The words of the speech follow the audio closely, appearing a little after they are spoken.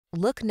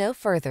Look no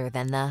further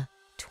than the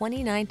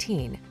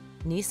 2019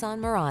 Nissan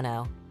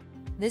Murano.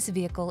 This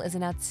vehicle is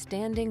an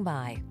outstanding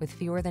buy with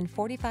fewer than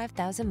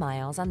 45,000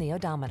 miles on the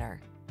odometer.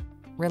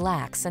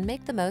 Relax and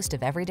make the most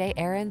of everyday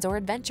errands or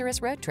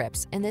adventurous road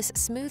trips in this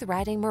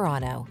smooth-riding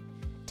Murano.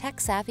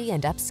 Tech-savvy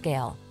and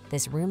upscale,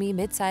 this roomy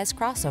midsize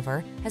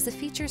crossover has the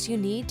features you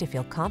need to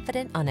feel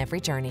confident on every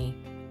journey.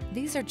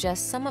 These are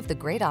just some of the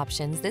great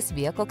options this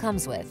vehicle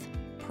comes with: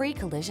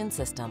 pre-collision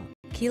system,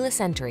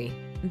 keyless entry,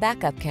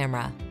 backup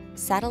camera,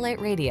 satellite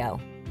radio,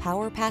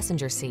 power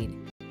passenger seat,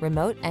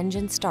 remote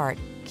engine start,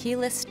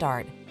 keyless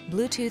start,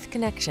 Bluetooth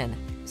connection,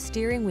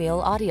 steering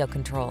wheel audio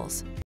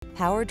controls,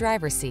 power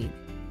driver's seat.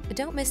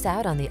 Don't miss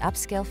out on the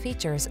upscale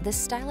features this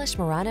stylish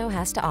Murano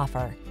has to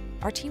offer.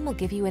 Our team will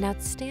give you an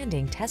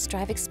outstanding test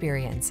drive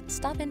experience.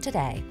 Stop in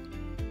today.